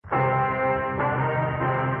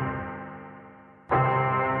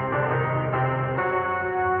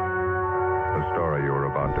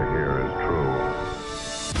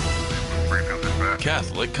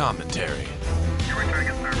Catholic commentary.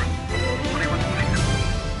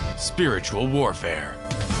 Spiritual warfare.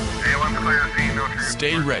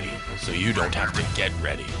 Stay ready so you don't have to get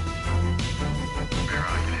ready.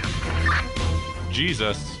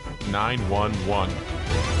 Jesus 911.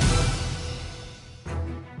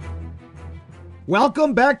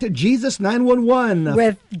 Welcome back to Jesus 911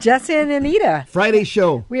 with Jesse and Anita. Friday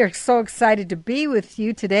show. We are so excited to be with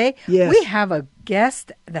you today. Yes. We have a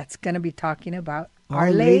guest that's going to be talking about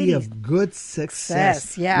Our Lady of Good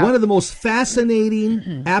Success. Yeah. One of the most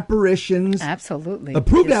fascinating apparitions. Absolutely.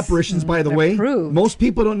 Approved apparitions, by the way. Approved. Most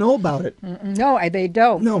people don't know about it. No, they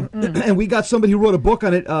don't. No. And we got somebody who wrote a book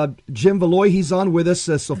on it. Jim Valois, he's on with us.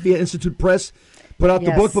 Sophia Institute Press put out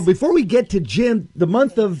the book. But before we get to Jim, the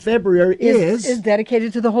month of February is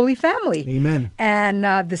dedicated to the Holy Family. Amen.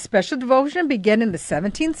 And the special devotion began in the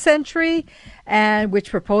 17th century, and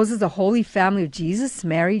which proposes the Holy Family of Jesus,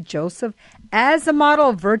 Mary, Joseph, as a model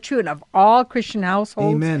of virtue and of all Christian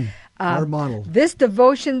households. Amen. Our model. This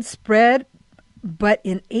devotion spread, but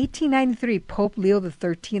in 1893, Pope Leo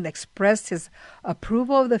XIII expressed his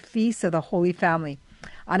approval of the Feast of the Holy Family.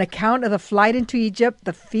 On account of the flight into Egypt,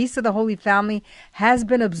 the Feast of the Holy Family has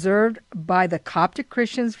been observed by the Coptic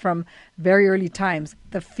Christians from very early times.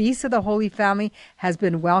 The Feast of the Holy Family has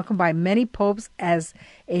been welcomed by many popes as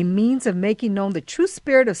a means of making known the true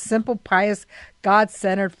spirit of simple, pious,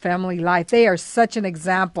 God-centered family life. They are such an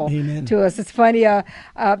example to us. It's funny,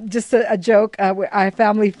 just a joke. Our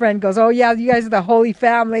family friend goes, "Oh yeah, you guys are the Holy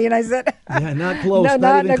Family," and I said, "Yeah, not close, no,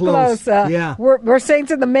 not even close." Yeah, we're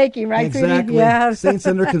saints in the making, right? Exactly. Yeah. Saints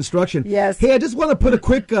under construction. Yes. Hey, I just want to put a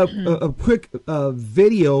quick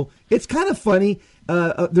video. It's kind of funny.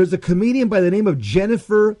 There's a comedian by the name of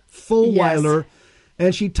Jennifer Fulwiler,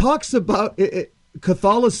 and she talks about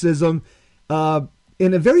Catholicism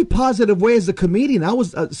in a very positive way as a comedian. I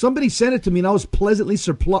was somebody sent it to me, and I was pleasantly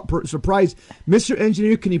surprised. Mr.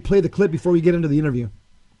 Engineer, can you play the clip before we get into the interview?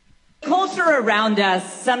 Culture around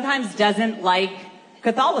us sometimes doesn't like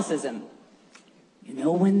Catholicism. You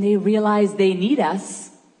know when they realize they need us?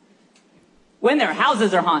 When their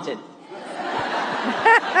houses are haunted.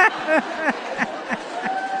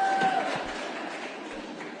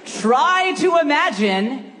 Try to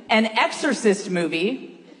imagine an Exorcist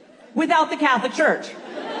movie without the Catholic Church.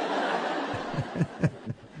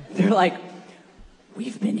 They're like,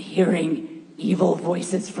 "We've been hearing evil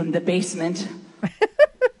voices from the basement.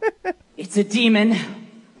 It's a demon.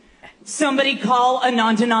 Somebody call a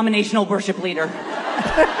non-denominational worship leader."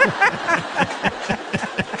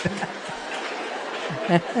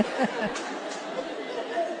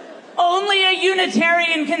 Only a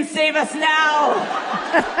Unitarian can save us now.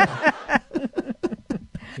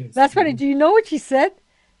 That's funny. Do you know what she said?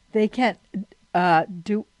 They can't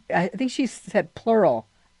do. I think she said plural.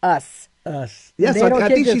 Us. Us. Yes, I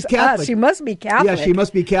think she's Catholic. Us. She must be Catholic. Yeah, she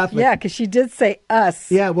must be Catholic. Yeah, because she did say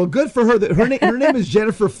us. Yeah, well, good for her. Her name is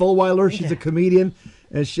Jennifer Fulwiler. She's a comedian.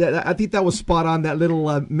 And I think that was spot on, that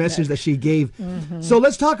little message that she gave. Mm-hmm. So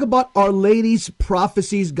let's talk about Our Lady's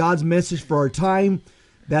Prophecies, God's Message for Our Time.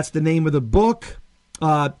 That's the name of the book.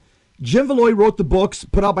 Jim Valois wrote the books,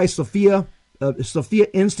 put out by Sophia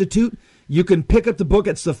Institute. You can pick up the book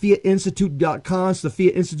at sophiainstitute.com,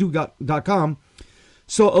 sophiainstitute.com.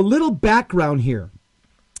 So a little background here.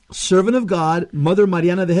 Servant of God, Mother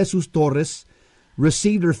Mariana de Jesus Torres,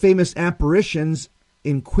 received her famous apparitions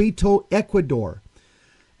in Quito, Ecuador.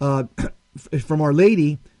 From Our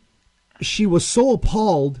Lady. She was so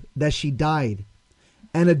appalled that she died.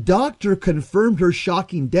 And a doctor confirmed her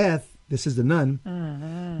shocking death. This is the nun.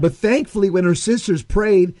 Mm-hmm. But thankfully, when her sisters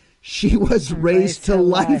prayed, she was raised to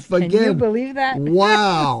life again. Can you believe that?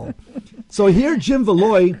 Wow. So here Jim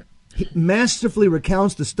Valois masterfully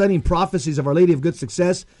recounts the stunning prophecies of Our Lady of Good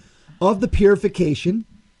Success of the purification,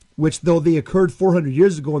 which, though they occurred 400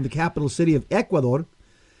 years ago in the capital city of Ecuador,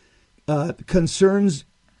 concerns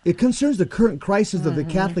the current crisis of the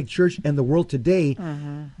Catholic Church and the world today.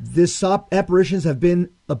 These apparitions have been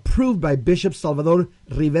approved by Bishop Salvador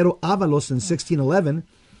Rivero Avalos in 1611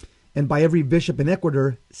 and by every bishop in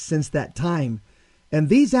Ecuador since that time. And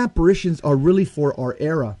these apparitions are really for our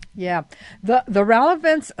era. Yeah. The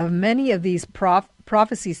relevance of many of these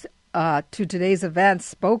prophecies to today's events,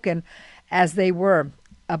 spoken as they were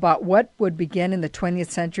about what would begin in the 20th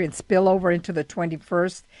century and spill over into the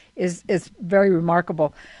 21st, is very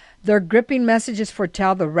remarkable. Their gripping messages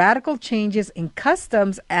foretell the radical changes in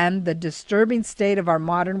customs and the disturbing state of our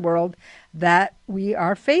modern world that we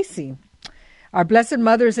are facing. Our Blessed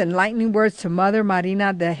Mother's enlightening words to Mother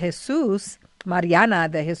Mariana de Jesus,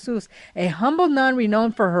 a humble nun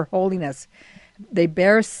renowned for her holiness. They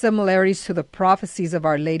bear similarities to the prophecies of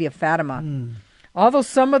Our Lady of Fatima. Although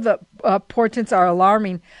some of the portents are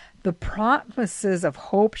alarming, the promises of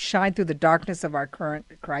hope shine through the darkness of our current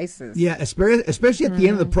crisis. Yeah, especially at the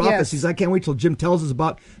end of the prophecies. Yes. I can't wait till Jim tells us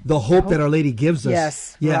about the hope that Our Lady gives us.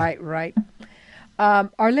 Yes, Yeah. right.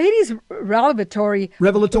 Our Lady's revelatory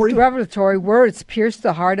words pierce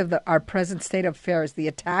the heart of our present state of affairs. The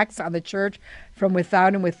attacks on the church from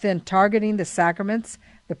without and within, targeting the sacraments,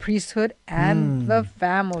 the priesthood, and the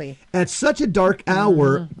family. At such a dark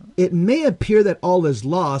hour, it may appear that all is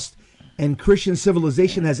lost and Christian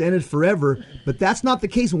civilization has ended forever, but that's not the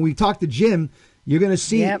case. When we talk to Jim, you're going to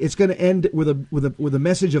see it's going to end with a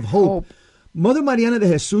message of hope. Mother Mariana de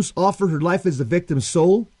Jesus offered her life as the victim's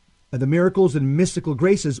soul, the miracles and mystical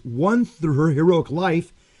graces won through her heroic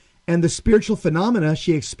life, and the spiritual phenomena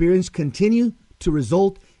she experienced continue to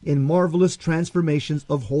result in marvelous transformations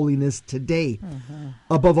of holiness today.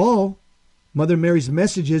 Above all, Mother Mary's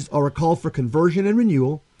messages are a call for conversion and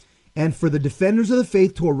renewal, and for the defenders of the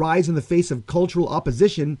faith to arise in the face of cultural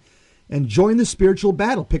opposition and join the spiritual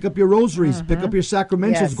battle. Pick up your rosaries, pick up your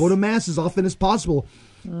sacramentals, go to Mass as often as possible,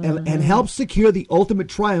 and help secure the ultimate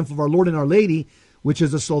triumph of our Lord and Our Lady, which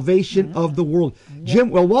is the salvation of the world. Jim,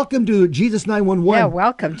 well, welcome to Jesus 911. Yeah,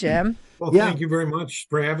 welcome, Jim. Well, thank you very much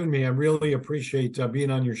for having me. I really appreciate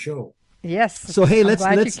being on your show. Yes. So, hey, let's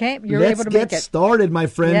get started, my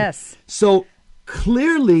friend. Yes. So,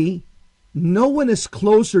 clearly, no one is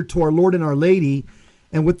closer to our Lord and Our Lady.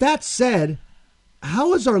 And with that said,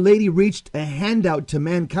 how has Our Lady reached a handout to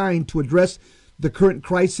mankind to address the current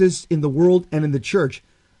crisis in the world and in the church?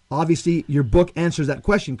 Obviously, your book answers that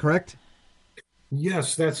question, correct?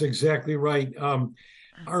 Yes, that's exactly right.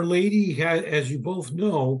 Our Lady, as you both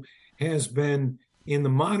know, has been in the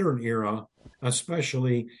modern era,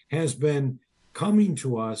 especially, has been coming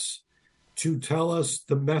to us to tell us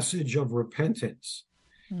the message of repentance.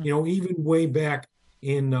 You know, even way back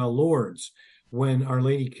in Lourdes, when Our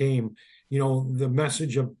Lady came, you know, the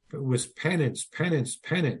message was penance.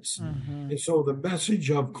 And so the message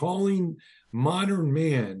of calling modern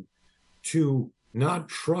man to not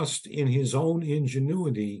trust in his own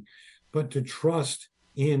ingenuity, but to trust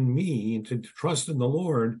in me and to trust in the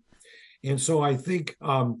Lord. And so I think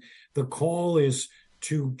the call is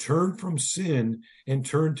to turn from sin and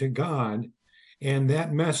turn to God. And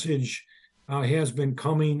that message has been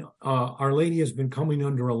coming, Our Lady has been coming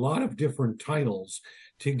under a lot of different titles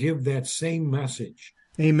to give that same message.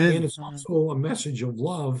 Amen. And it's also a message of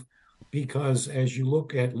love, because as you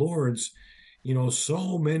look at Lourdes, you know,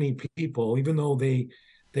 so many people, even though they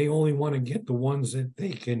only want to get the ones that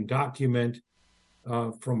they can document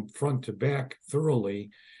from front to back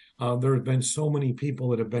thoroughly, there have been so many people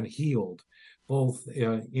that have been healed, both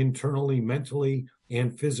internally, mentally,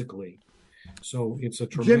 and physically. So it's a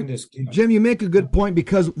tremendous gift. Jim, you make a good point,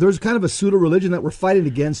 because there's kind of a pseudo religion that we're fighting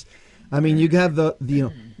against. I mean, you have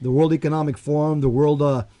the World Economic Forum,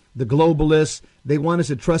 the globalists. They want us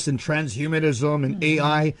to trust in transhumanism and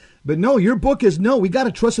AI. But no, your book is no. We got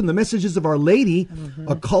to trust in the messages of Our Lady,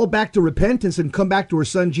 a call back to repentance and come back to her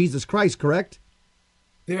Son, Jesus Christ, correct?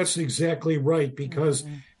 That's exactly right, because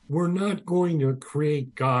we're not going to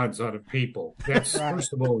create gods out of people. That's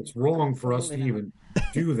first of all, it's wrong for us to even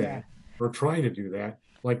do that or try to do that,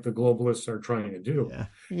 like the globalists are trying to do.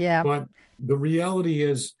 Yeah. But the reality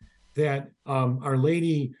is that Our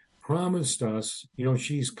Lady promised us, you know,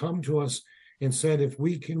 she's come to us and said, if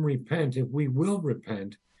we can repent, if we will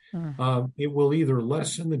repent, it will either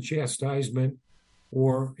lessen the chastisement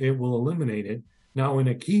or it will eliminate it. Now, in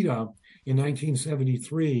Akita, in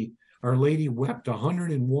 1973, Our Lady wept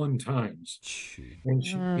 101 times.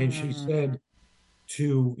 And she said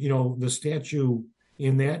to, you know, the statue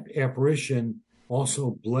in that apparition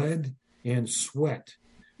also bled and sweat.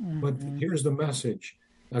 But here's the message.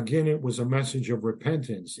 Again, it was a message of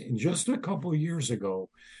repentance. And just a couple of years ago,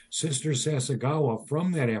 Sister Sasagawa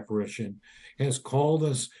from that apparition has called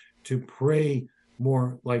us to pray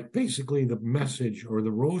more like basically the message or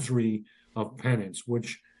the rosary of penance,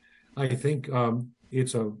 which I think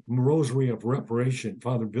it's a rosary of reparation.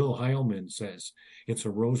 Father Bill Heilman says it's a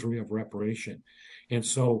rosary of reparation. And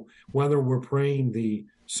so whether we're praying the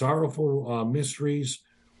sorrowful mysteries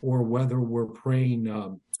or whether we're praying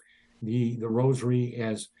the rosary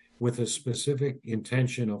as with a specific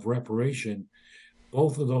intention of reparation,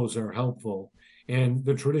 both of those are helpful. And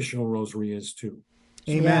the traditional rosary is too.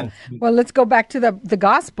 Amen. Yeah. Well, let's go back to the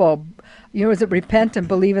gospel. You know, is it repent and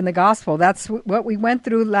believe in the gospel? That's what we went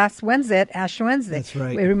through last Wednesday at Ash Wednesday. That's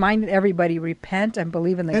right. We reminded everybody, repent and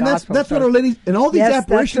believe in the gospel. And that's what Our Lady, and all these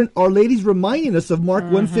apparitions, Our Lady's reminding us of Mark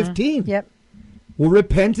 1:15. Yep. We'll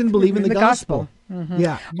repent and believe in the gospel.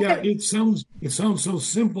 Yeah. Yeah, it sounds so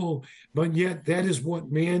simple, but yet that is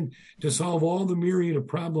what man, to solve all the myriad of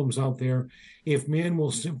problems out there, if man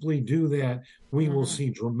will simply do that, we will see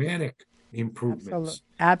dramatic improvements.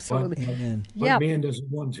 Absolutely. Amen. Yeah. But man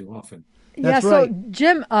doesn't want to often. Yeah, That's so right.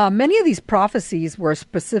 Jim, many of these prophecies were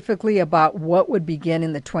specifically about what would begin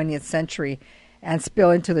in the 20th century and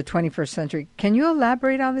spill into the 21st century. Can you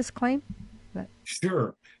elaborate on this claim?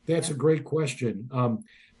 Sure, that's a great question.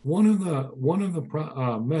 One of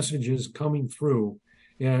the messages coming through,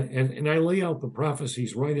 and I lay out the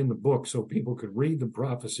prophecies right in the book so people could read the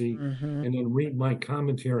prophecy and then read my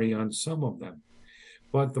commentary on some of them.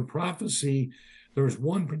 But the prophecy, there's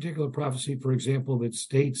one particular prophecy, for example, that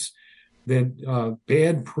states that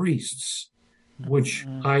bad priests, which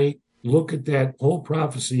I look at that whole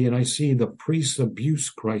prophecy and I see the priest abuse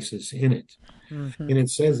crisis in it. And it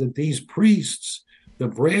says that these priests, the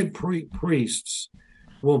priests,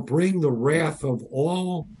 will bring the wrath of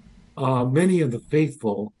many of the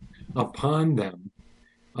faithful upon them,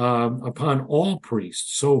 upon all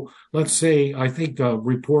priests. So let's say, I think a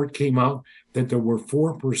report came out that there were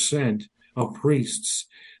 4% of priests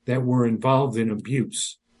that were involved in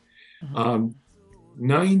abuse.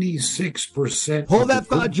 96%. Hold that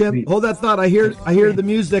thought, Jim. Hold that thought. I hear the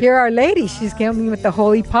music. Here, Our Lady, she's coming with the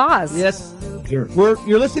holy pause. Yes. Sure.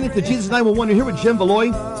 You're listening to Jesus 911. You're here with Jim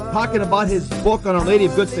Valoy talking about his book on Our Lady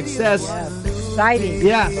of Good Success. Exciting.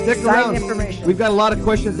 Yeah, stick Exciting around. information. We've got a lot of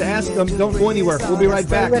questions to ask them. Don't go anywhere. We'll be right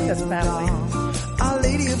Stay back. with us, family. Our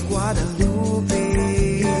Lady of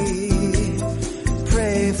Guadalupe,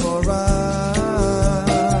 pray for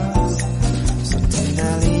us. So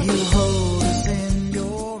tenderly you hold us in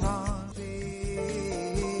your arms.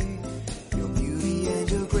 Your beauty and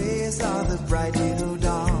your grace are the bright little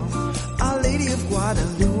dawn. Our Lady of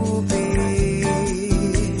Guadalupe,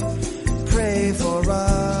 pray for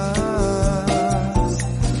us.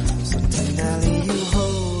 So tenderly you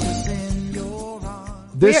hold us in your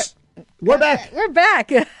arms. We're back. We're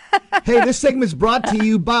back. Hey, this segment is brought to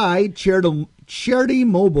you by Charity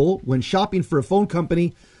Mobile. When shopping for a phone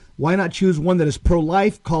company, why not choose one that is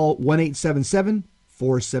pro-life? Call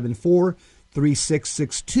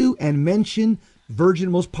 1-877-474-3662 and mention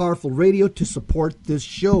Virgin Most Powerful Radio to support this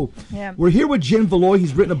show. Yeah. We're here with Jim Valoy.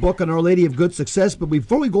 He's written a book on Our Lady of Good Success. But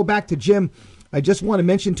before we go back to Jim, I just want to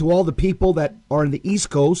mention to all the people that are in the East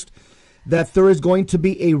Coast that there is going to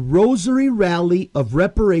be a rosary rally of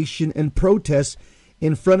reparation and protest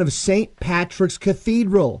in front of St. Patrick's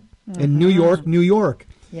Cathedral in New York, New York.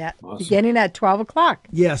 Yeah, Awesome. beginning at 12 o'clock.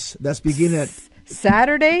 Yes, that's beginning at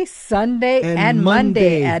Saturday, Sunday, And and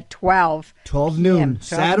Monday Monday at 12. 12 noon. PM, 12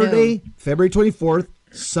 Saturday, noon. February 24th.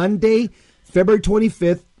 Sunday, February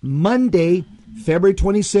 25th. Monday, February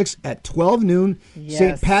 26th at 12 noon. Yes.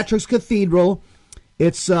 St. Patrick's Cathedral.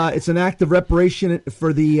 It's an act of reparation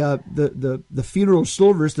for the funeral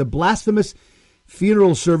service, the blasphemous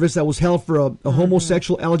funeral service that was held for a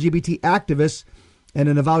homosexual LGBT activist and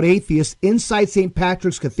an avowed atheist inside St.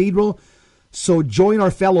 Patrick's Cathedral. So join our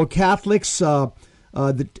fellow Catholics.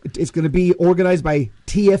 It's going to be organized by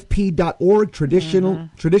TFP.org,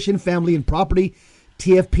 Tradition, Family, and Property,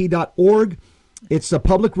 TFP.org. It's a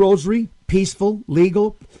public rosary, peaceful,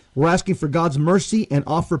 legal. We're asking for God's mercy and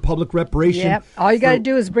offer public reparation. Yep. All you got to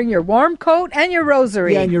do is bring your warm coat and your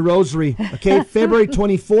rosary. Yeah, and your rosary. Okay, February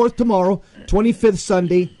 24th tomorrow, 25th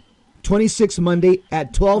Sunday, 26th Monday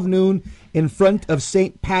at 12 noon in front of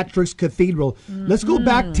St. Patrick's Cathedral. Let's go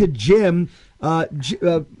back to Jim.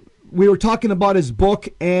 We were talking about his book,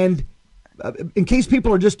 and in case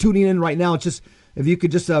people are just tuning in right now, it's just if you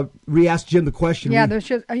could just re-ask Jim the question. Yeah, there's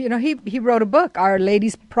just, he wrote a book, Our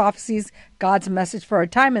Lady's Prophecies, God's Message for Our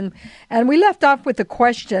Time. And we left off with the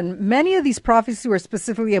question. Many of these prophecies were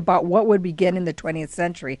specifically about what would begin in the 20th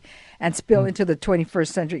century and spill into the 21st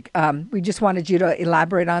century. We just wanted you to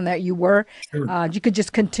elaborate on that. You were. Sure. You could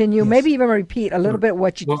just continue, maybe even repeat a little bit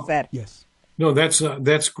what you just said. Yes. No,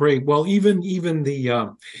 that's great. Well, even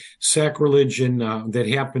the sacrilege that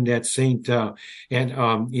happened at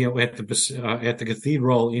at the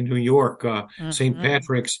cathedral in New York, St.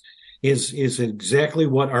 Patrick's, is exactly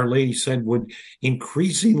what Our Lady said would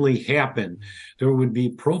increasingly happen. There would be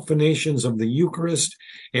profanations of the Eucharist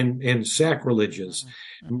and sacrileges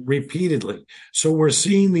repeatedly. So we're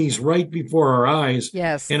seeing these right before our eyes.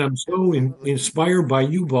 Yes. And I'm so inspired by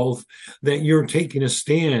you both that you're taking a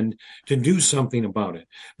stand to do something about it,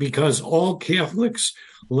 because all Catholics,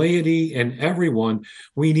 laity, and everyone,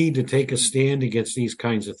 we need to take a stand against these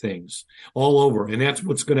kinds of things all over. And that's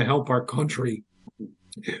what's going to help our country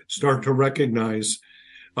start to recognize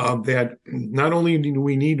that not only do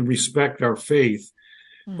we need to respect our faith,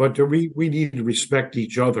 but we need to respect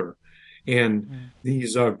each other. And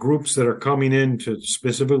these groups that are coming in to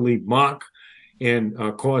specifically mock and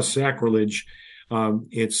cause sacrilege,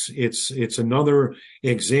 it's another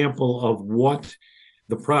example of what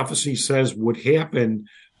the prophecy says would happen,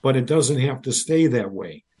 but it doesn't have to stay that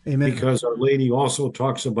way. Amen. Because Our Lady also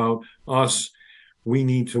talks about us. We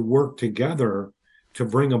need to work together to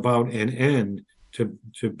bring about an end to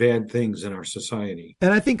bad things in our society.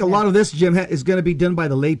 And I think a lot of this, Jim, is going to be done by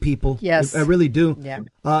the lay people. Yes. I really do. Yeah.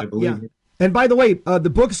 I believe it. And by the way, the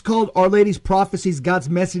book is called Our Lady's Prophecies, God's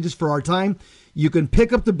Messages for Our Time. You can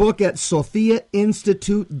pick up the book at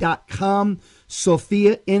sophiainstitute.com,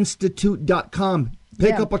 sophiainstitute.com.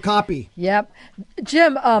 Pick up a copy. Yep.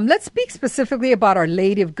 Jim, let's speak specifically about Our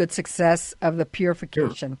Lady of Good Success of the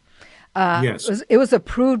Purification. Yes. It was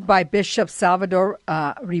approved by Bishop Salvador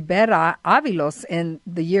Ribera Avilos in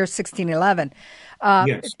the year 1611.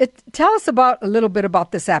 Yes. Tell us a little bit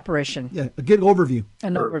about this apparition. Yeah, a good overview.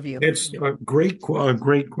 An overview. It's a great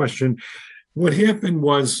question. What happened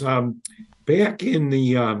was back in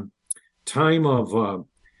the time of,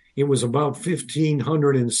 it was about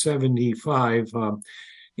 1575,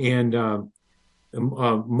 and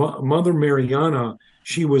Mother Mariana,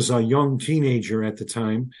 she was a young teenager at the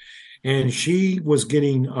time, and she was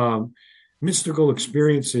getting mystical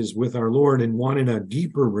experiences with our Lord and wanted a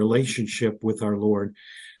deeper relationship with our Lord.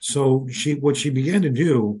 So what she began to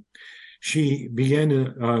do, she began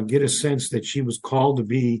to get a sense that she was called to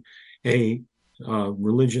be a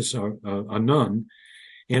religious, a nun.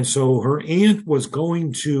 And so her aunt was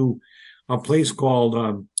going to a place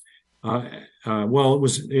called, it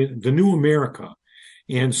was the New America.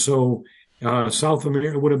 And so South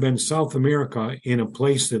America would have been South America in a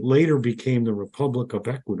place that later became the Republic of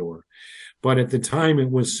Ecuador. But at the time, it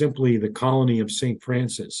was simply the colony of St.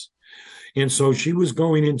 Francis. And so she was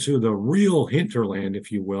going into the real hinterland, if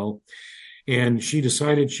you will. And she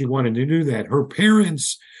decided she wanted to do that. Her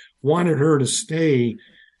parents wanted her to stay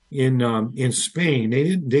in Spain.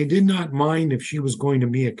 They did not mind if she was going to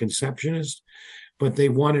be a conceptionist, but they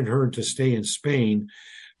wanted her to stay in Spain.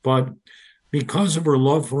 But because of her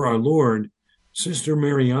love for our Lord, Sister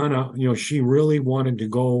Mariana, she really wanted to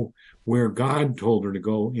go where God told her to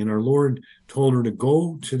go, and our Lord told her to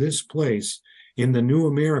go to this place in the New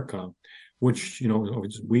America, which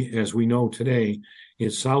as we know today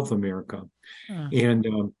is South America. And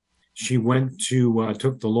she went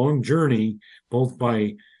took the long journey, both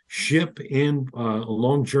by ship and a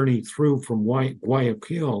long journey through from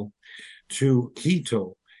Guayaquil to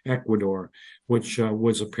Quito, Ecuador, which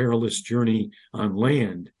was a perilous journey on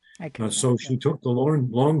land. So she took the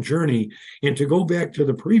long journey. And to go back to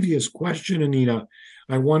the previous question, Anita,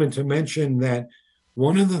 I wanted to mention that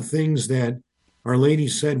one of the things that Our Lady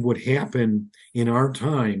said would happen in our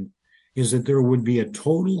time is that there would be a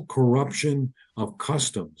total corruption of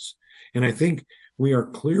customs. And I think we are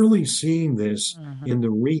clearly seeing this in the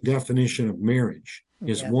redefinition of marriage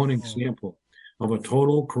is one example of a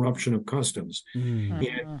total corruption of customs.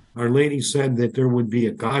 And Our Lady said that there would be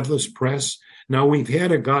a godless press. Now, we've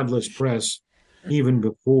had a godless press even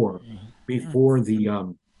before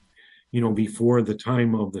the before the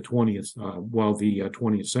time of the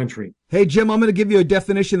 20th century. Hey, Jim, I'm going to give you a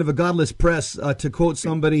definition of a godless press. To quote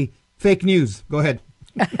somebody, fake news. Go ahead.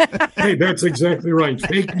 Hey, that's exactly right.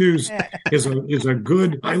 Fake news is a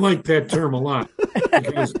good. I like that term a lot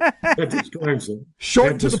because that describes it.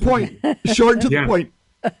 Short to the point. Short to the point.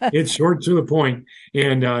 It's short to the point,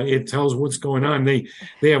 and it tells what's going on. They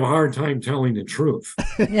have a hard time telling the truth.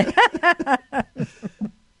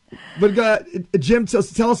 But Jim,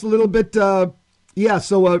 tell us a little bit. So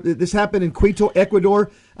this happened in Quito,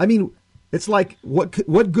 Ecuador. I mean, it's like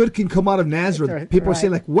what good can come out of Nazareth? Right, People are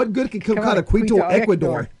saying, like, what good can come out of Quito,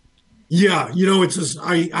 Ecuador? Yeah, it's just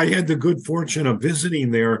I had the good fortune of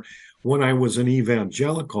visiting there when I was an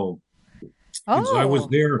evangelical. Oh, so I was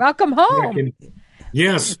there. Welcome home.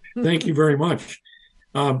 Yes, thank you very much.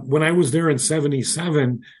 When I was there in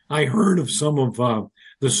 1977, I heard of some of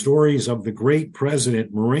the stories of the great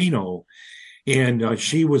President Moreno, and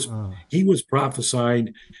he was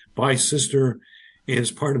prophesied by Sister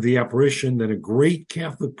as part of the apparition that a great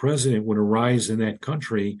Catholic president would arise in that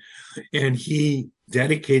country, and he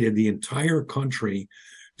dedicated the entire country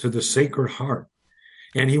to the Sacred Heart.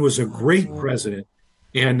 And he was a great president.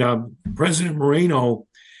 And President Moreno,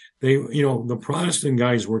 the Protestant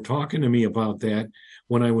guys were talking to me about that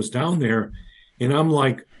when I was down there, and I'm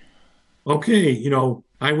like, okay,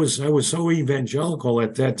 I was so evangelical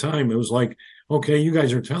at that time. It was like, okay, you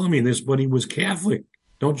guys are telling me this, but he was Catholic.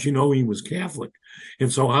 Don't you know he was Catholic?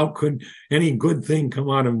 And so how could any good thing come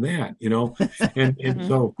out of that, And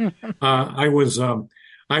so I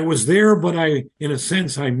I was there, but in a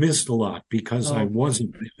sense, I missed a lot because I Oh,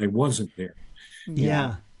 wasn't there.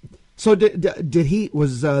 yeah. So did he,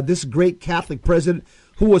 was this great Catholic president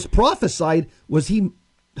who was prophesied,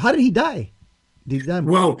 how did he die? Did he die?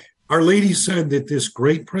 Well, Our Lady said that this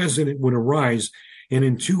great president would arise, and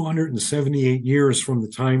in 278 years from the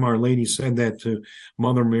time Our Lady said that to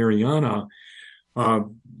Mother Mariana, uh,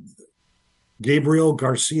 Gabriel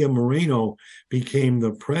Garcia Moreno became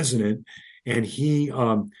the president, and he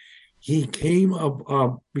became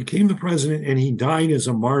the president, and he died as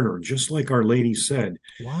a martyr, just like Our Lady said.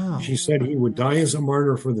 Wow. She said he would die as a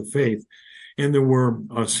martyr for the faith, and there were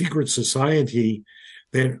a secret society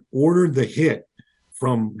that ordered the hit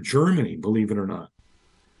from Germany, believe it or not.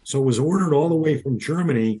 So it was ordered all the way from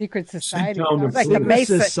Germany. Secret society. Sent down to Sounds like the Florida. Secret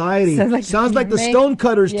Mason. society. Sounds like the Mason.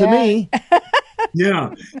 Stonecutters to me. Yeah,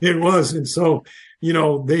 it was. And so,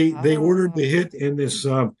 they ordered the hit, and this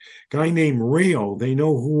guy named Rayo, they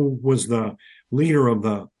know who was the leader of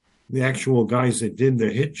the actual guys that did the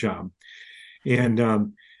hit job. And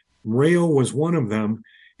Rayo was one of them,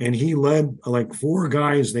 and he led like four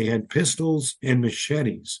guys. They had pistols and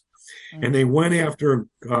machetes, and they went after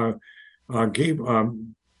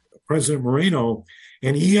President Moreno,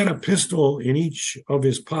 and he had a pistol in each of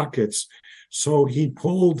his pockets. So he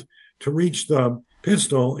pulled to reach the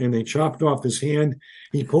pistol, and they chopped off his hand.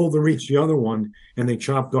 He pulled to reach the other one, and they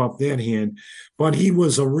chopped off that hand. But he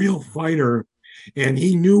was a real fighter, and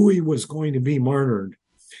he knew he was going to be martyred.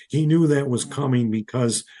 He knew that was coming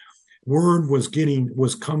because word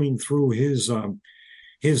was coming through his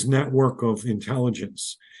network of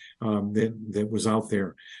intelligence that was out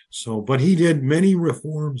there. So, but he did many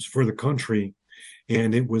reforms for the country,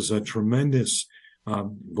 and it was a tremendous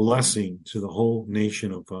blessing to the whole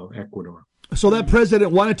nation of Ecuador. So that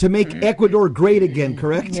president wanted to make Ecuador great again,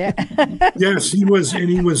 correct? Yeah. Yes, he was, and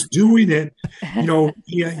he was doing it.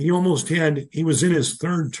 He was in his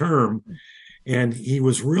third term, and he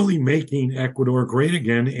was really making Ecuador great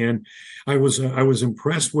again. And I was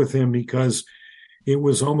impressed with him because it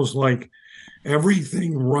was almost like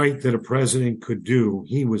everything right that a president could do,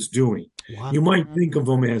 he was doing. Wow. You might think of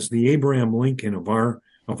him as the Abraham Lincoln of our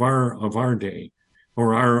day,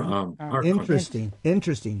 or our Interesting. country.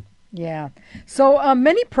 Interesting. Yeah. So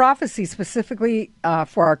many prophecies specifically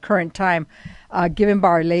for our current time given by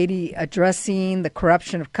Our Lady addressing the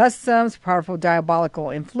corruption of customs, powerful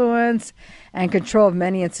diabolical influence, and control of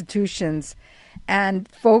many institutions, and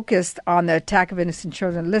focused on the attack of innocent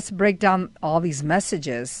children. Let's break down all these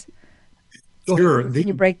messages. Sure. Can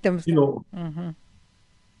you break them?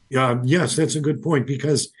 Yes, that's a good point,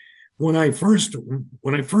 because when I first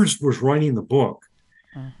was writing the book,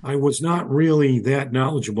 I was not really that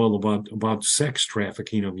knowledgeable about sex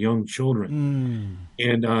trafficking of young children,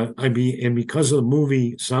 and because of the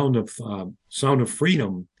movie Sound of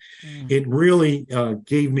Freedom, it really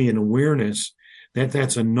gave me an awareness that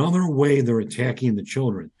that's another way they're attacking the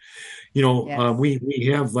children. Yes.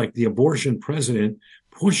 We have like the abortion president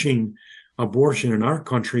pushing abortion in our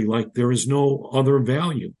country like there is no other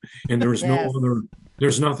value, and there's Yes.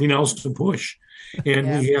 there's nothing else to push,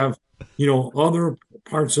 and we have other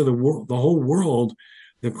parts of the world, the whole world,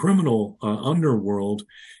 the criminal underworld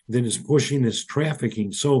that is pushing this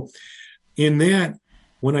trafficking. So in that,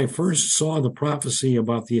 when I first saw the prophecy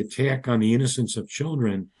about the attack on the innocence of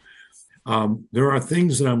children, there are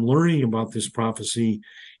things that I'm learning about this prophecy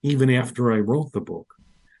even after I wrote the book.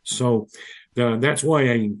 So that's why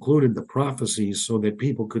I included the prophecies, so that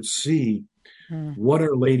people could see what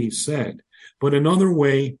Our Lady said. But another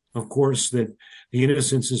way, of course, that the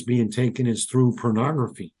innocence is being taken is through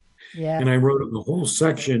pornography. Yeah. And I wrote a whole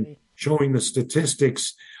section showing the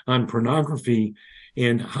statistics on pornography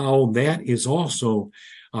and how that is also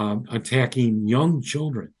attacking young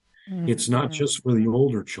children. It's not just for the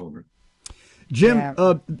older children. Jim,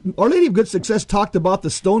 Our Lady of Good Success talked about the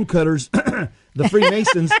Stonecutters, the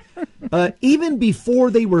Freemasons, even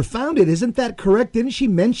before they were founded. Isn't that correct? Didn't she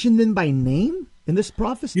mention them by name in this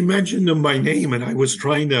prophecy? You mentioned them by name, and I was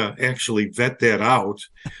trying to actually vet that out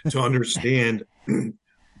to understand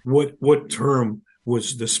what term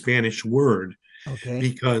was the Spanish word. Okay.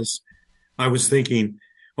 Because I was thinking,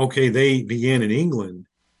 okay, they began in England.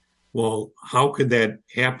 Well, how could that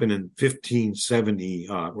happen in 1570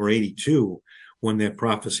 or 82 when that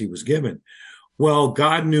prophecy was given? Well,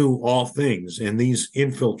 God knew all things, and these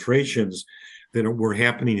infiltrations that were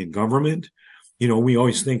happening in government, we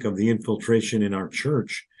always think of the infiltration in our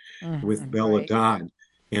church with Bella Dodd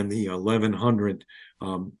and the 1,100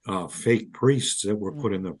 fake priests that were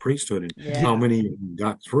put in the priesthood, and how many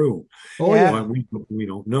got through. Oh, yeah. Well, we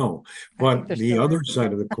don't know. But the other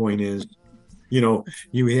side of the coin is, you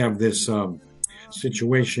have this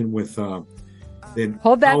situation with Hold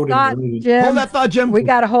that out thought, and related. Jim. Hold that thought, Jim. We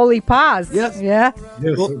got a holy pause. Yes. Yeah.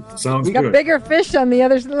 Yes, Well, sounds We got good. bigger fish on the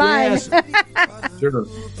other line. Yes. Sure.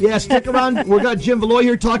 Yeah, stick around. We've got Jim Valoy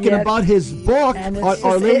here talking Yes. about his book, And it's Our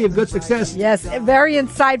just- Lady of Good Success. Yes, very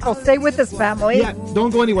insightful. Stay with us, family. Yeah,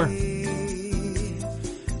 don't go anywhere.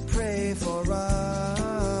 Pray for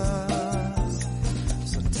us.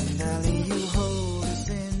 So tenderly you hold us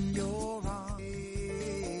in your arms.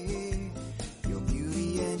 Your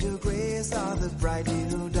beauty and your grace are the bright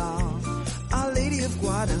new dawn. Our Lady of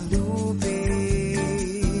Guadalupe.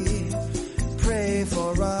 Pray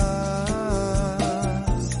for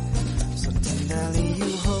us. So tenderly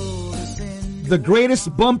you hold us in The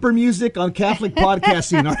greatest bumper music on Catholic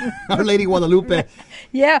podcasting, Our Lady Guadalupe.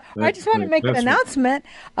 Yeah, I That's just want to right. make an That's right. announcement.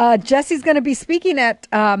 Jesse's going to be speaking at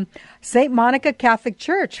St. Monica Catholic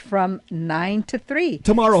Church from 9 to 3.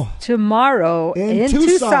 Tomorrow. In Tucson.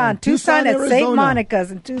 Tucson. Tucson, At St. Arizona.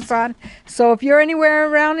 Monica's in Tucson. So if you're anywhere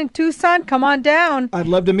around in Tucson, come on down. I'd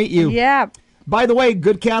love to meet you. Yeah. By the way,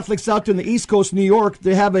 good Catholics out there in the East Coast, New York,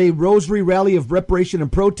 they have a rosary rally of reparation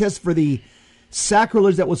and protest for the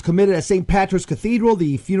sacrilege that was committed at St. Patrick's Cathedral,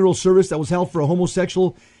 the funeral service that was held for a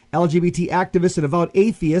homosexual LGBT activist and devout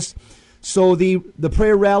atheist. So the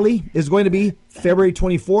prayer rally is going to be February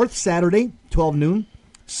 24th, Saturday, 12 noon.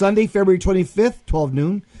 Sunday, February 25th, 12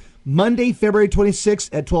 noon. Monday, February 26th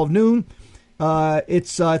at 12 noon.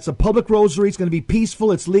 It's a public rosary. It's going to be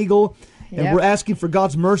peaceful. It's legal. And Yep. we're asking for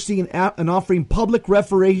God's mercy and offering public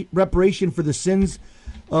reparation for the sins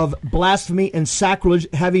of blasphemy and sacrilege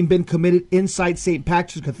having been committed inside St.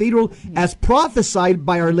 Patrick's Cathedral as prophesied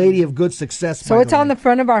by Our Lady of Good Success. So it's on the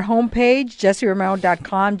front of our homepage,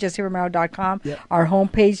 JesseRomero.com, JesseRomero.com. Yep. Our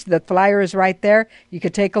homepage, the flyer is right there. You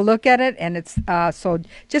could take a look at it, and it's so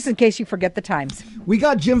just in case you forget the times. We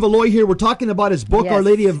got Jim Valoy here. We're talking about his book, Yes.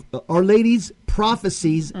 Our Lady's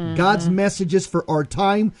Prophecies, God's Messages for Our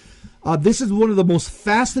Time. This is one of the most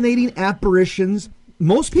fascinating apparitions.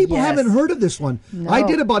 Most people Yes. haven't heard of this one. No. I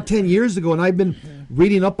did about 10 years ago, and I've been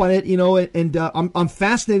reading up on it, and I'm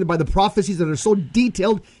fascinated by the prophecies that are so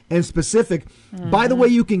detailed and specific. By the way,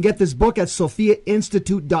 you can get this book at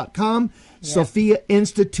SophiaInstitute.com,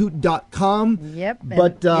 SophiaInstitute.com. Yep.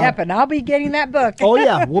 But, and I'll be getting that book. oh,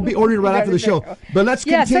 yeah, we'll be ordering right after the show. But let's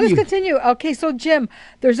Yeah, so continue. let's continue. Okay, so Jim,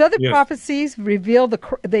 there's other Yes. prophecies they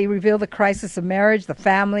reveal the crisis of marriage, the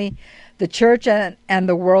family, the church, and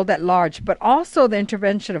the world at large, but also the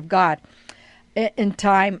intervention of God in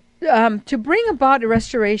time to bring about a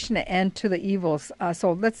restoration and end to the evils.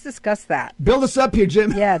 So let's discuss that. Build us up here,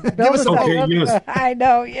 Jim. Yeah, Give build us us a up. hope. Okay, yes. I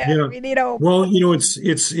know. Yeah, Yeah. we need hope. Well,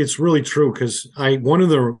 it's really true because one of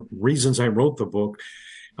the reasons I wrote the book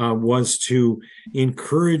was to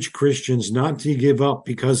encourage Christians not to give up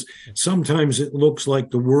because sometimes it looks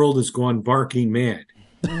like the world has gone barking mad,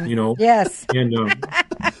 Yes. and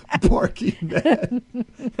Barking, man.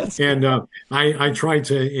 I try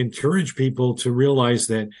to encourage people to realize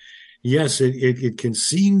that yes, it can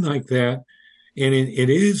seem like that, and it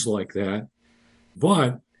is like that,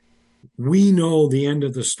 but we know the end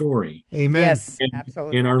of the story. Amen. Yes. And,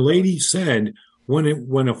 Absolutely. and Our Lady said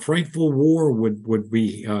when a frightful war would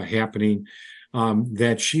be happening,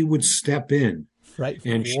 that she would step in, Right.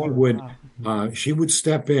 and she would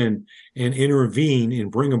step in and intervene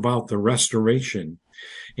and bring about the restoration.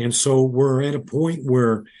 And so we're at a point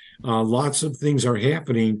where lots of things are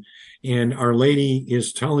happening, and Our Lady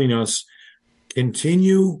is telling us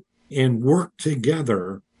continue and work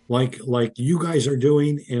together, like you guys are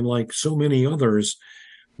doing, and like so many others.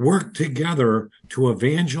 Work together to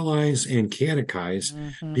evangelize and catechize,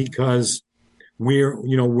 because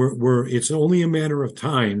we're it's only a matter of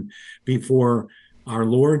time before our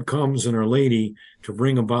Lord comes and Our Lady to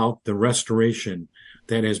bring about the restoration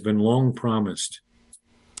that has been long promised.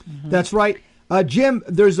 That's right. Jim,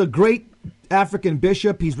 there's a great African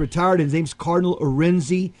bishop. He's retired. His name's Cardinal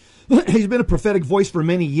Arinzi. He's been a prophetic voice for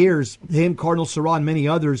many years. Him, Cardinal Sarah, and many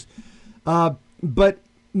others. But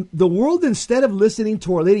the world, instead of listening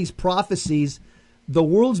to Our Lady's prophecies, the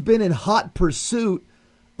world's been in hot pursuit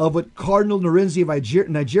of what Cardinal Arinzi of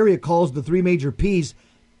Nigeria calls the three major P's: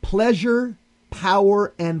 pleasure,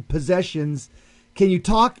 power, and possessions. Can you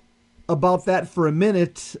talk about that for a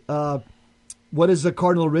minute? What does the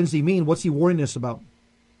Cardinal Arinzi mean? What's he warning us about?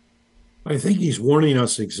 I think he's warning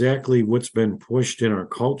us exactly what's been pushed in our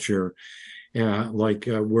culture,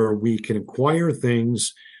 where we can acquire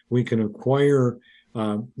things, we can acquire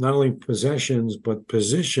not only possessions, but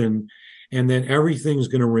position, and then everything's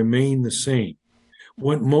going to remain the same.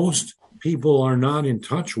 What most people are not in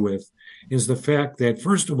touch with is the fact that,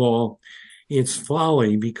 first of all, it's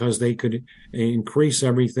folly because they could increase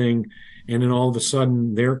everything and then all of a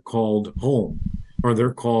sudden they're called home, or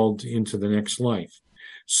they're called into the next life.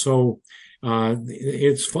 So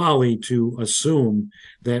it's folly to assume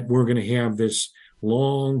that we're going to have this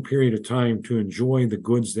long period of time to enjoy the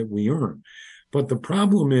goods that we earn. But the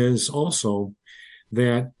problem is also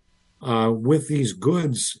that with these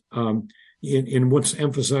goods, in what's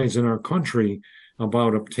emphasized in our country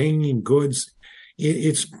about obtaining goods,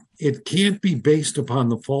 it can't be based upon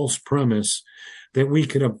the false premise that we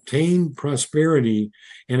could obtain prosperity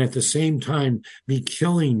and at the same time be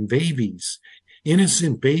killing babies,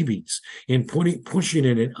 innocent babies, and pushing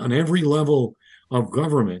it on every level of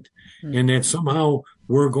government, and that somehow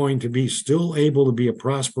we're going to be still able to be a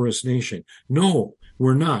prosperous nation. No,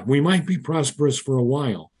 we're not. We might be prosperous for a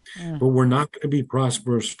while, but we're not going to be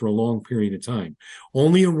prosperous for a long period of time.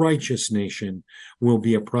 Only a righteous nation will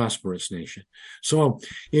be a prosperous nation. So,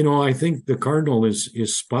 I think the cardinal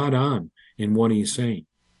is spot on in what he's saying.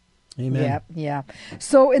 Amen. Yeah, yeah.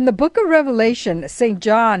 So in the book of Revelation, St.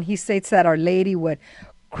 John, he states that Our Lady would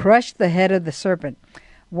crush the head of the serpent.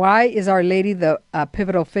 Why is Our Lady the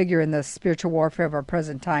pivotal figure in the spiritual warfare of our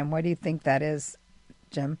present time? Why do you think that is,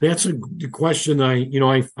 Jim? That's a question.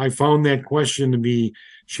 I found that question to be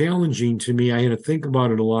challenging to me. I had to think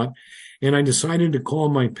about it a lot, and I decided to call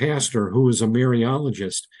my pastor, who is a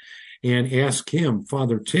Mariologist, and ask him,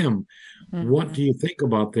 Father Tim, what do you think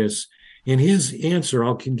about this? And his answer,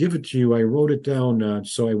 I can give it to you. I wrote it down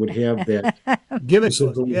so I would have that. Give it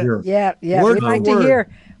to us. Here. Yeah. Word We'd for like to word. hear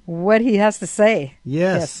what he has to say.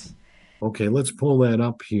 Yes. Okay, let's pull that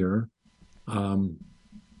up here. Yeah,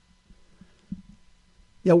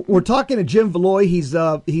 we're talking to Jim Valois. He's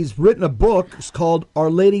written a book. It's called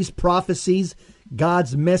Our Lady's Prophecies,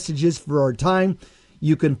 God's Messages for Our Time.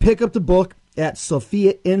 You can pick up the book at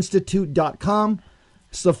sophiainstitute.com.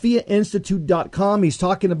 sophiainstitute.com. He's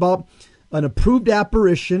talking about an approved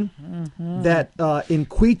apparition that in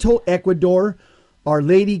Quito, Ecuador, Our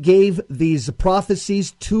Lady gave these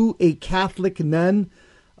prophecies to a Catholic nun,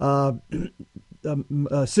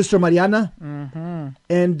 Sister Mariana.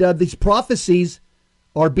 And these prophecies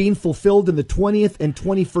are being fulfilled in the 20th and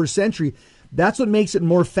 21st century. That's what makes it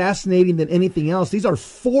more fascinating than anything else. These are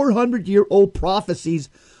 400-year-old prophecies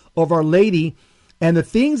of Our Lady, and the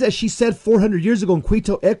things that she said 400 years ago in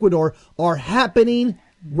Quito, Ecuador, are happening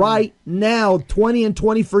right now, 20 and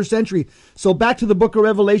 21st century. So back to the book of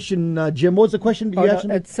Revelation, Jim. What was the question?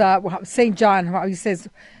 It's St. John, how he says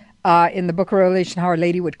in the book of Revelation how Our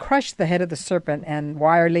Lady would crush the head of the serpent, and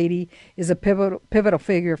why Our Lady is a pivotal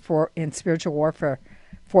figure in spiritual warfare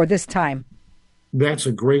for this time. That's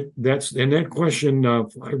and that question,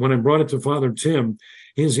 when I brought it to Father Tim,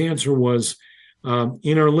 his answer was,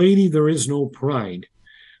 in Our Lady, there is no pride.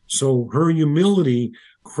 So her humility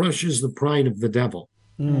crushes the pride of the devil.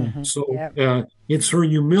 So it's her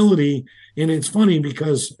humility. And it's funny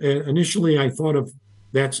because initially I thought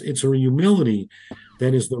it's her humility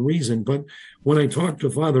that is the reason. But when I talked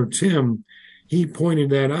to Father Tim, he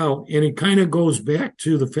pointed that out. And it kind of goes back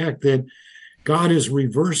to the fact that God is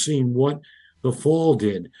reversing what the fall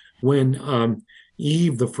did. When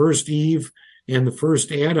Eve, the first Eve and the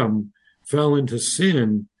first Adam fell into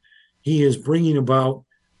sin, he is bringing about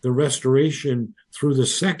the restoration through the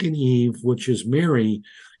second Eve, which is Mary,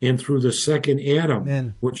 and through the second Adam,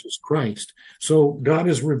 Amen. which is Christ. So God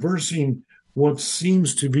is reversing what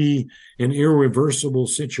seems to be an irreversible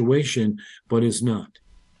situation, but is not.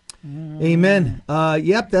 Amen.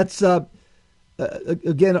 Yep, that's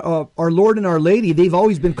again, our Lord and Our Lady. They've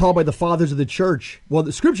always been called by the fathers of the church. Well,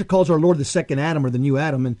 the Scripture calls our Lord the second Adam, or the new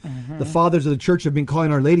Adam, and the fathers of the church have been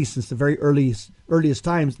calling Our Lady since the very earliest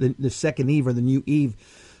times, the second Eve or the new Eve.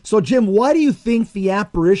 So, Jim, why do you think the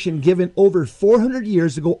apparition given over 400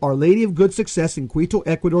 years ago, Our Lady of Good Success in Quito,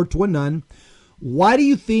 Ecuador, to a nun, why do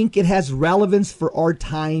you think it has relevance for our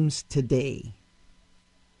times today?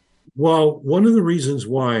 Well, one of the reasons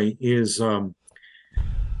why is,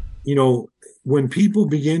 when people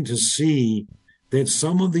begin to see that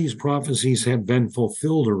some of these prophecies have been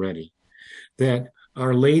fulfilled already, that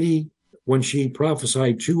Our Lady, when she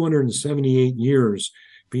prophesied 278 years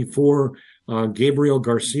before Gabriel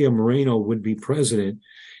Garcia Moreno would be president,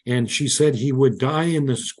 and she said he would die in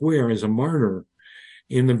the square as a martyr,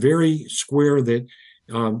 in the very square that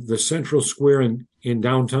the central square in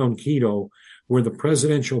downtown Quito, where the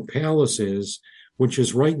presidential palace is, which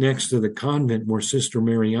is right next to the convent where Sister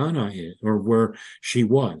Mariana is, or where she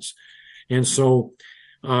was. And so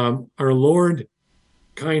our Lord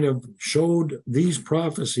kind of showed these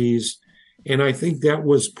prophecies, and I think that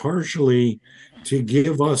was partially to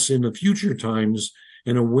give us in the future times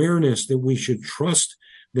an awareness that we should trust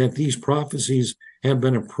that these prophecies have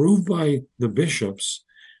been approved by the bishops,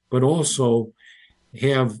 but also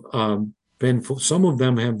have some of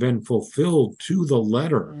them have been fulfilled to the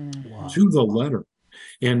letter, to the letter.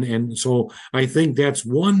 And so I think that's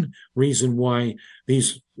one reason why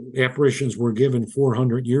these apparitions were given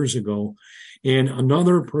 400 years ago. And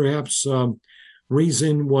another perhaps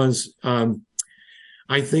reason was,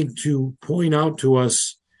 I think, to point out to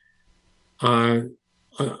us a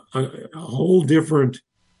whole different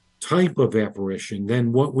type of apparition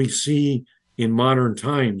than what we see in modern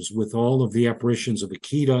times with all of the apparitions of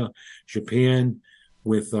Akita, Japan,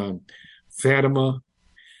 with Fatima,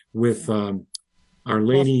 with Our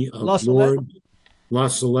Lady of La Salette. Lord, La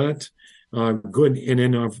Salette, good, and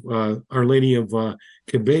then Our Lady of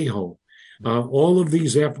Kibeho. All of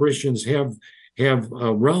these apparitions have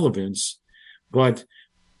relevance, but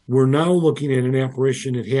we're now looking at an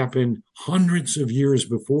apparition that happened hundreds of years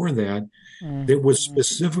before that, that was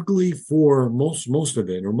specifically for most of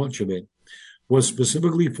it, or much of it, was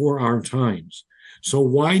specifically for our times. So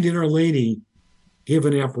why did Our Lady give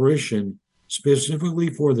an apparition specifically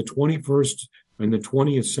for the 21st and the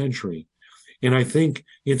 20th century? And I think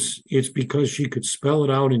it's because she could spell it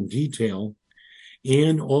out in detail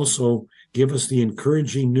and also give us the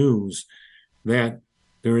encouraging news that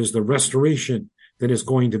there is the restoration that is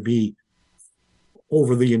going to be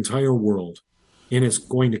over the entire world, and it's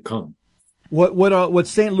going to come. What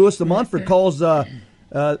St. Louis de Montfort calls the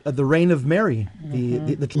reign of Mary,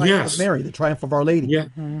 the triumph of Mary, the triumph of Our Lady. Yeah,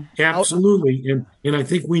 absolutely. And I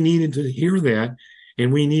think we needed to hear that,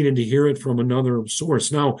 and we needed to hear it from another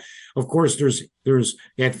source. Now, of course, there's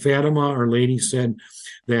at Fatima, Our Lady said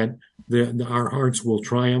that our hearts will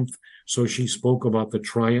triumph. So she spoke about the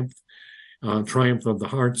triumph of the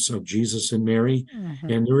hearts of Jesus and Mary.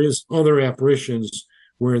 And there is other apparitions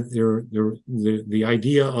where the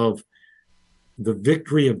idea of the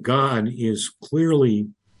victory of God is clearly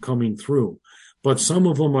coming through. But some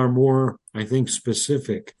of them are more, I think,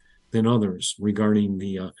 specific than others regarding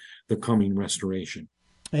the coming restoration.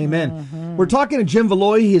 Amen. We're talking to Jim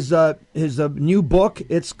Valois, his new book.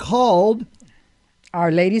 It's called Our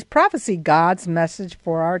Lady's Prophecy, God's Message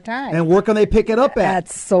for Our Time. And where can they pick it up at? At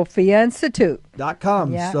Sophia Institute.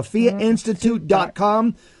 .com. Yeah.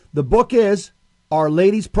 SophiaInstitute.com. The book is Our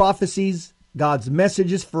Lady's Prophecies, God's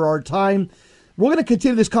Messages for Our Time. We're going to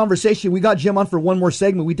continue this conversation. We got Jim on for one more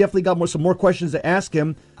segment. We definitely got some more questions to ask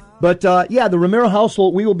him. But, the Romero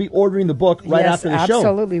household, we will be ordering the book right after the show.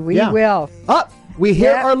 Absolutely. We will. We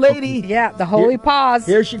hear Our Lady. Yeah, the Holy Pause.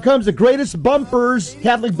 Here she comes, the greatest bumpers,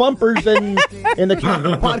 Catholic bumpers in the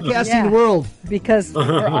podcasting world. Because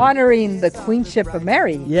we're honoring the Queenship of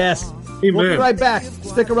Mary. Yes. Amen. We'll be right back.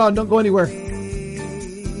 Stick around. Don't go anywhere.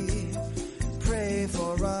 Pray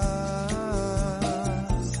for us.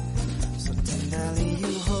 So tenderly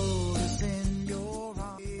you hold us in your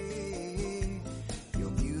arms. Your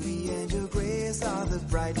beauty and your grace are the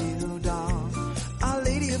bright new dawn. Our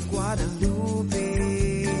Lady of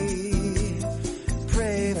Guadalupe,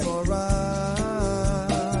 pray for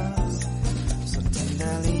us. So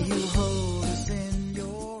tenderly you hold us in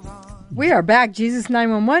your arms. We are back, Jesus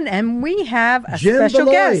 911, and we have a Jim special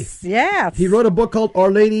Valois. guest. Yes. He wrote a book called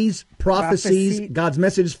Our Lady's Prophecies, God's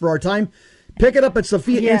Messages for Our Time. Pick it up at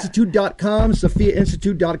SophiaInstitute.com,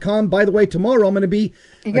 SophiaInstitute.com. By the way, tomorrow I'm going to be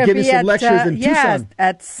giving some lectures in Tucson.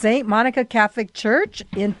 At St. Monica Catholic Church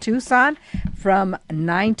in Tucson from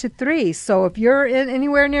 9 to 3. So if you're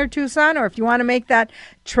anywhere near Tucson, or if you want to make that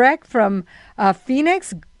trek from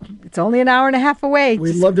Phoenix, it's only an hour and a half away.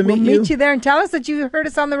 We'd love to meet you. We'll meet you there and tell us that you heard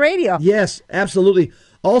us on the radio. Yes, absolutely.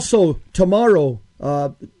 Also, tomorrow,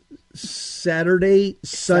 Saturday,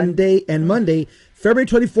 Sunday, and Monday, February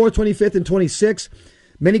 24th, 25th, and 26th,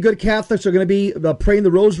 many good Catholics are going to be praying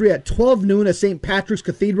the rosary at 12 noon at St. Patrick's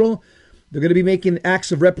Cathedral. They're going to be making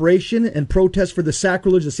acts of reparation and protest for the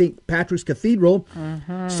sacrilege of St. Patrick's Cathedral.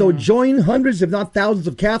 So join hundreds, if not thousands,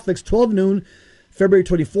 of Catholics, 12 noon, February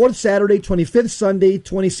 24th, Saturday, 25th, Sunday,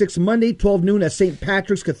 26th, Monday, 12 noon at St.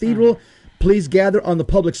 Patrick's Cathedral. Please gather on the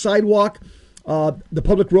public sidewalk. The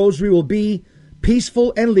public rosary will be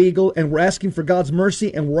peaceful and legal, and we're asking for God's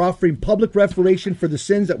mercy, and we're offering public reparation for the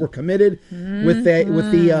sins that were committed with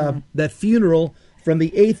that funeral from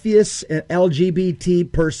the atheist and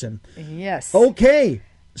LGBT person. Yes. Okay,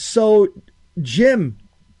 so Jim,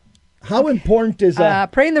 how important is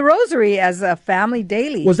praying the rosary as a family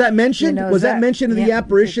daily? Was that mentioned? Was that mentioned in the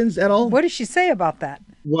apparitions at all? What does she say about that?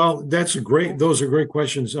 Well, those are great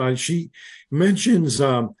questions. She mentions,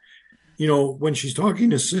 when she's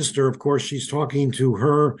talking to Sister, of course, she's talking to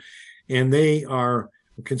her, and they are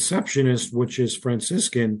Conceptionist, which is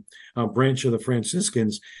Franciscan, branch of the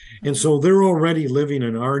Franciscans. And so they're already living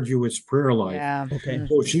an arduous prayer life. Yeah. Okay.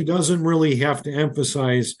 So she doesn't really have to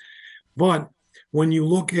emphasize. But when you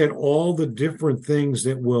look at all the different things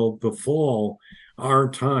that will befall our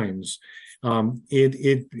times,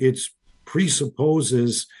 it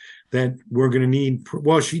presupposes that we're going to need,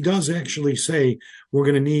 well, she does actually say we're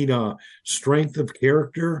going to need a strength of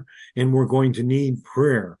character, and we're going to need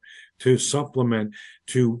prayer to supplement,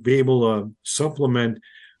 to be able to supplement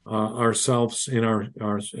ourselves and our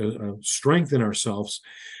strengthen ourselves,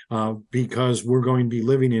 because we're going to be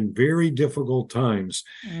living in very difficult times.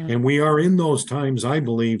 And we are in those times, I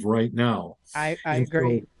believe, right now. I And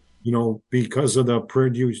agree. so, because of the prayer,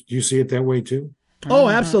 do you see it that way too? Oh,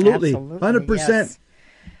 absolutely. Absolutely, 100%.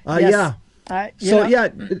 Yes. Yeah. You know,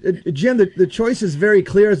 Jim, the choice is very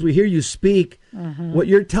clear as we hear you speak. What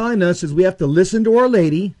you're telling us is we have to listen to Our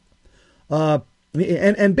Lady.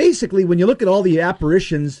 And basically, when you look at all the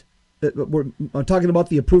apparitions, I'm talking about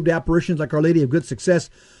the approved apparitions like Our Lady of Good Success,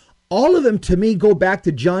 all of them to me go back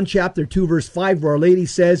to John chapter 2, verse 5, where Our Lady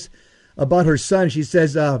says about her son, she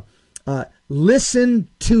says, listen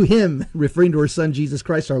to him, referring to her son, Jesus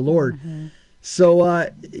Christ, our Lord. So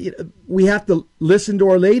we have to listen to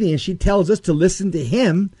Our Lady, and she tells us to listen to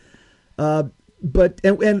him. But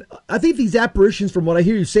I think these apparitions, from what I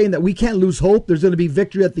hear you saying, that we can't lose hope. There's going to be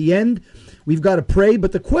victory at the end. We've got to pray.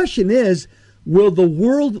 But the question is, will the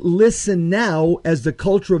world listen now as the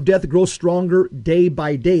culture of death grows stronger day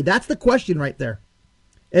by day? That's the question right there.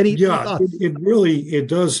 Any thoughts? It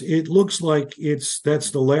does. It looks like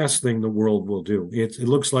that's the last thing the world will do. It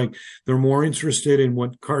looks like they're more interested in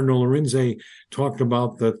what Cardinal Lorenze talked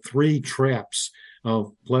about, the three traps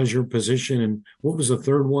of pleasure, position, and what was the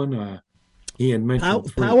third one? He had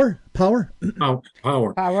mentioned power. Power.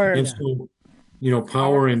 Power. And so,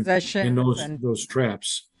 power and possessions those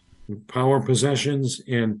traps, power, possessions,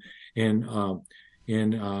 and that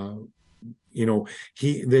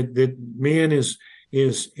man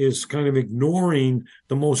is kind of ignoring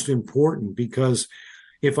the most important, because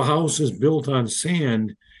if a house is built on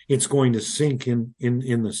sand, it's going to sink in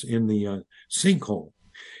the sinkhole.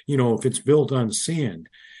 If it's built on sand,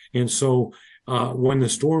 and so when the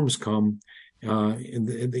storms come,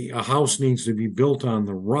 a house needs to be built on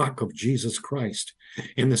the rock of Jesus Christ,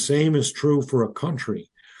 and the same is true for a country.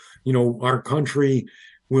 Our country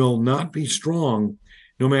will not be strong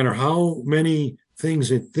no matter how many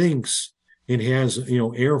things it thinks it has,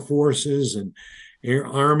 air forces and air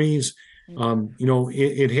armies.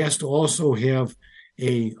 It has to also have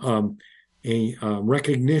a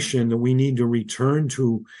recognition that we need to return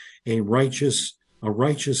to a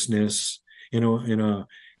righteousness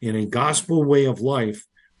in a gospel way of life,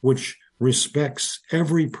 which respects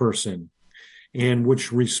every person and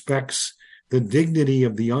which respects the dignity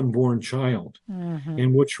of the unborn child,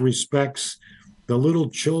 and which respects the little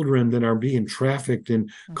children that are being trafficked and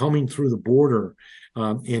coming through the border,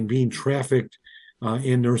 and being trafficked.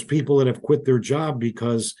 And there's people that have quit their job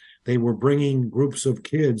because they were bringing groups of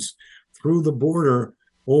kids through the border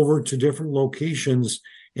over to different locations,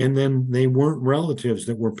 and then they weren't relatives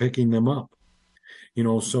that were picking them up.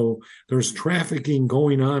 So there's trafficking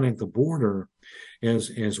going on at the border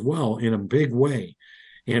as well in a big way.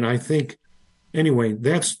 And I think, anyway,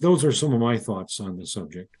 those are some of my thoughts on the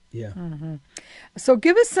subject. Yeah. So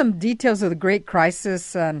give us some details of the great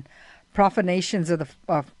crisis and profanations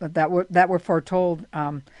that were foretold.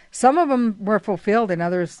 Some of them were fulfilled and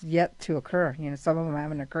others yet to occur. Some of them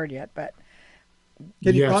haven't occurred yet, but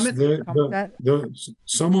can you comment?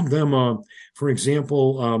 Some of them, for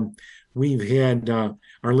example, we've had,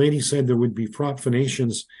 Our Lady said there would be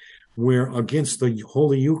profanations where against the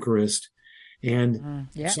Holy Eucharist, and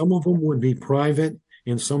some of them would be private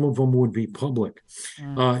and some of them would be public.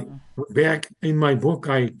 Back in my book,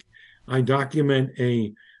 I document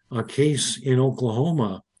a case in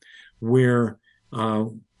Oklahoma where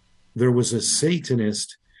there was a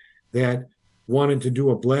Satanist that wanted to do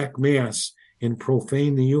a black mass and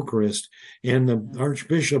profane the Eucharist, and the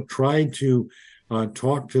Archbishop tried to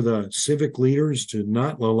talk to the civic leaders to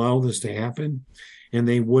not allow this to happen, and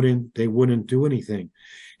they wouldn't do anything.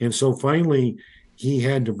 And so finally he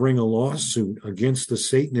had to bring a lawsuit against the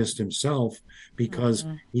Satanist himself, because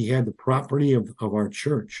he had the property of our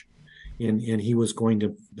church, and he was going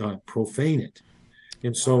to profane it.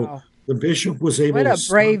 And so the bishop was able to. What a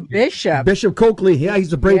brave bishop. Bishop Coakley. Yeah,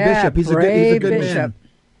 he's a brave bishop. He's a good bishop. Man.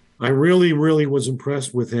 I really, really was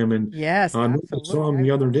impressed with him. And yes, I saw him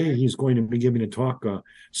the other day. He's going to be giving a talk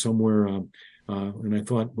somewhere. And I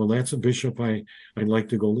thought, well, that's a bishop I'd like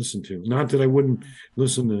to go listen to. Not that I wouldn't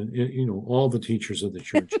listen to, all the teachers of the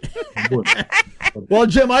church. I would. Well,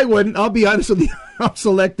 Jim, I wouldn't. I'll be honest with you. I'm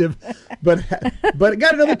selective. But I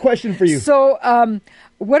got another question for you. So,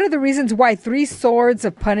 what are the reasons why 3 swords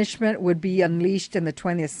of punishment would be unleashed in the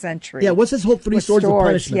 20th century? Yeah, what's this whole 3 swords of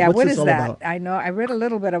punishment? Yeah, What's what this is all that? about? I know I read a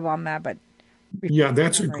little bit on that, but Yeah,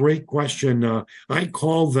 that's a great question. I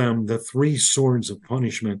call them the 3 swords of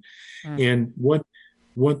punishment. And what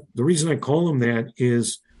the reason I call them that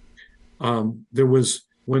is there was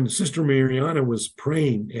when Sister Mariana was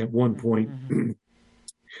praying at one point,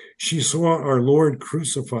 she saw our Lord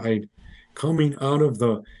crucified coming out of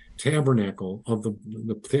the tabernacle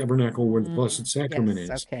the tabernacle where the Blessed Sacrament yes,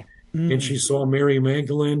 is. okay. And she saw Mary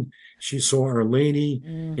Magdalene, she saw Our Lady,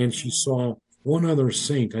 and she saw one other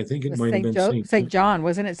saint. I think it might have been Saint John,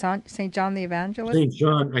 wasn't it? Saint John the Evangelist. Saint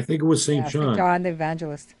John. I think it was Saint John. Saint John the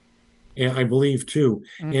Evangelist. And I believe too.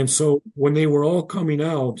 And so when they were all coming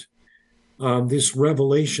out, this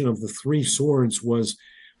revelation of the 3 swords was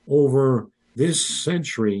over this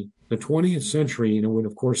century, the 20th century, and it would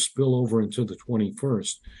of course spill over into the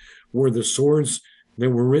 21st, were the swords that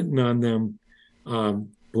were written on them,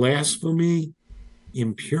 blasphemy,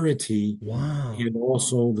 impurity, and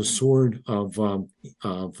also the sword of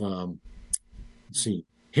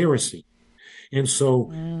heresy. And so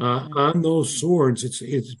on those swords,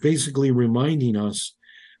 it's basically reminding us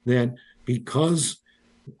that because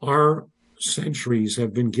our centuries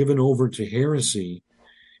have been given over to heresy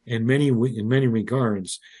in many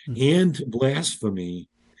regards and to blasphemy,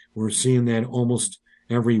 we're seeing that almost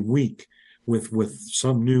every week with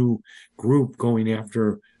some new group going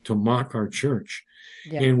after to mock our church.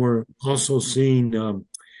 Yeah. And we're also seeing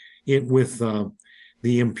it with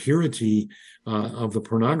the impurity of the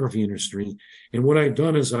pornography industry. And what I've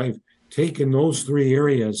done is I've taken those 3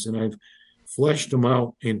 areas and I've fleshed them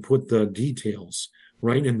out and put the details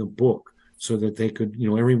right in the book so that they could,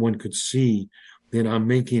 everyone could see that I'm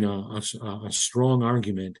making a strong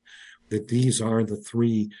argument that these are the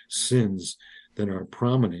 3 sins that are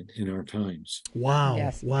prominent in our times. Wow.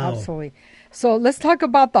 Yes, wow. Absolutely. So let's talk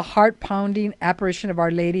about the heart-pounding apparition of Our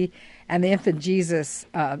Lady and the infant Jesus.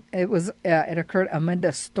 It occurred amid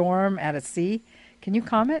a storm at a sea. Can you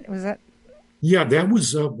comment? Was that? Yeah, that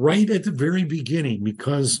was right at the very beginning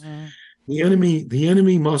because the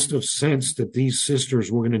enemy must have sensed that these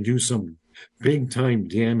sisters were going to do some big-time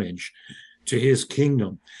damage to his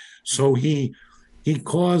kingdom. So he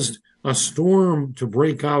caused a storm to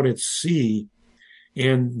break out at sea,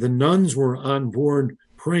 and the nuns were on board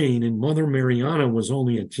praying, and Mother Mariana was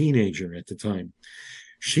only a teenager at the time.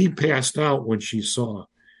 She passed out when she saw,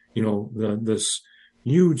 this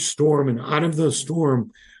huge storm, and out of the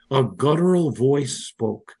storm, a guttural voice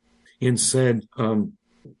spoke and said,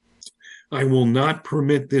 I will not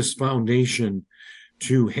permit this foundation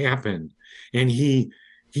to happen. And he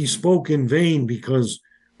spoke in vain because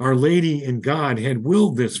Our Lady and God had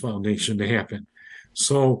willed this foundation to happen.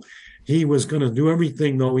 So he was going to do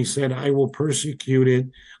everything, though. He said, I will persecute it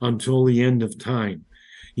until the end of time.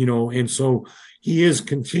 And so he is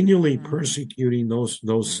continually persecuting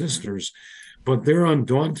those sisters, but they're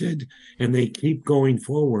undaunted and they keep going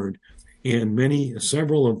forward. And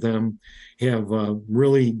several of them have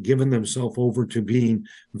really given themselves over to being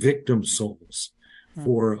victim souls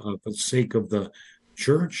for the sake of the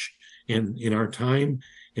church and in our time,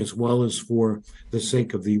 as well as for the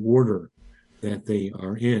sake of the order that they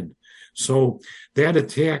are in. So that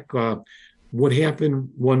attack, what happened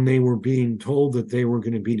when they were being told that they were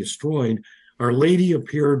going to be destroyed, Our Lady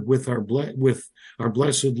appeared with our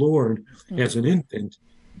blessed Lord as an infant,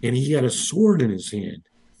 and he had a sword in his hand,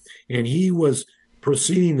 and he was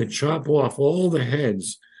proceeding to chop off all the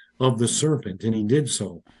heads of the serpent, and he did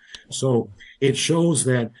so. So it shows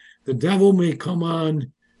that the devil may come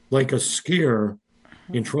on like a scare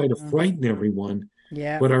and try to frighten everyone,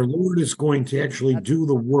 but our Lord is going to actually do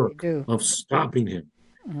the work of stopping him.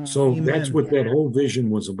 So that's what that whole vision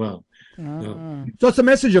was about. So it's a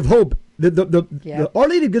message of hope. The Our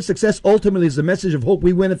Lady of Good Success ultimately is the message of hope.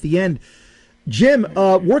 We win at the end. Jim,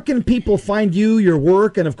 where can people find you, your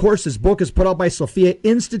work, and of course this book is put out by Sophia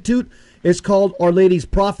Institute. It's called Our Lady's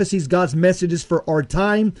Prophecies, God's Messages for Our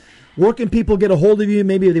Time. Where can people get a hold of you?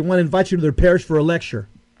 Maybe they want to invite you to their parish for a lecture.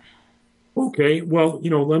 Okay, well,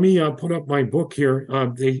 let me put up my book here.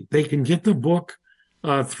 They can get the book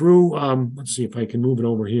through, let's see if I can move it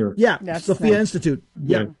over here. Yeah, Sophia Institute.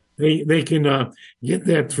 Yeah. They can get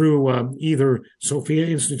that through either Sophia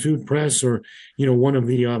Institute Press or, one of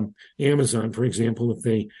the Amazon, for example, if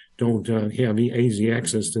they don't have easy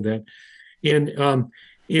access to that. And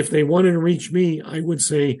if they wanted to reach me, I would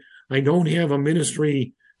say I don't have a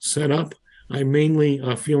ministry set up. I'm mainly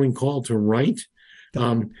feeling called to write.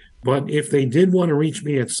 But if they did want to reach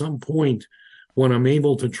me at some point, when I'm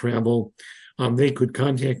able to travel, they could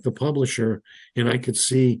contact the publisher and I could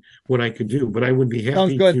see what I could do. But I would be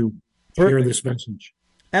happy to share this message.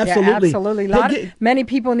 Absolutely. Yeah, absolutely. Many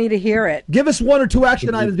people need to hear it. Give us one or two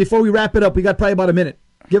action items before we wrap it up. We got probably about a minute.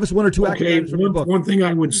 Give us one or two action items from your book. One thing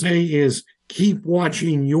I would say is keep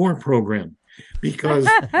watching your program, because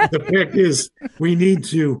the fact is we need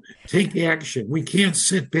to take action. We can't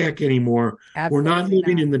sit back anymore. We're not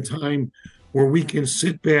living in the time where we can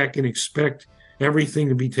sit back and expect everything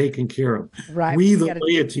to be taken care of. Right. We, the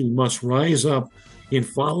laity, must rise up and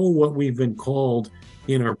follow what we've been called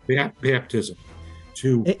in our baptism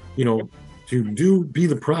to, be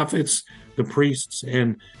the prophets, the priests,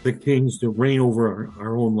 and the kings to reign over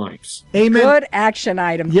our own lives. Amen. Good action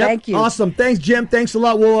item. Yep. Thank you. Awesome. Thanks, Jim. Thanks a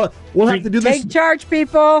lot. We'll have to do this. Take charge,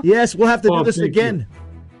 people. Yes, we'll have to do this again.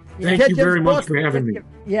 Thank you very much for having me.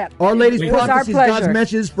 Yeah. Our Lady's It was our Prophecies, pleasure. God's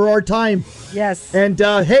Messages for Our Time. Yes. And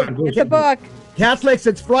hey, Get the book. Catholics,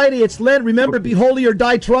 it's Friday, it's Lent. Remember, be holy or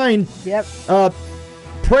die trying. Yep.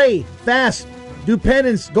 Pray, fast, do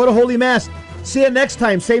penance, go to Holy Mass. See you next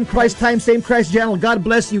time. Same Christ time, same Christ channel. God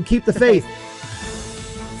bless you. Keep the faith.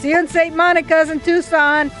 See you in St. Monica's in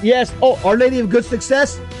Tucson. Yes. Oh, Our Lady of Good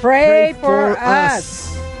Success. Pray for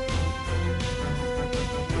us.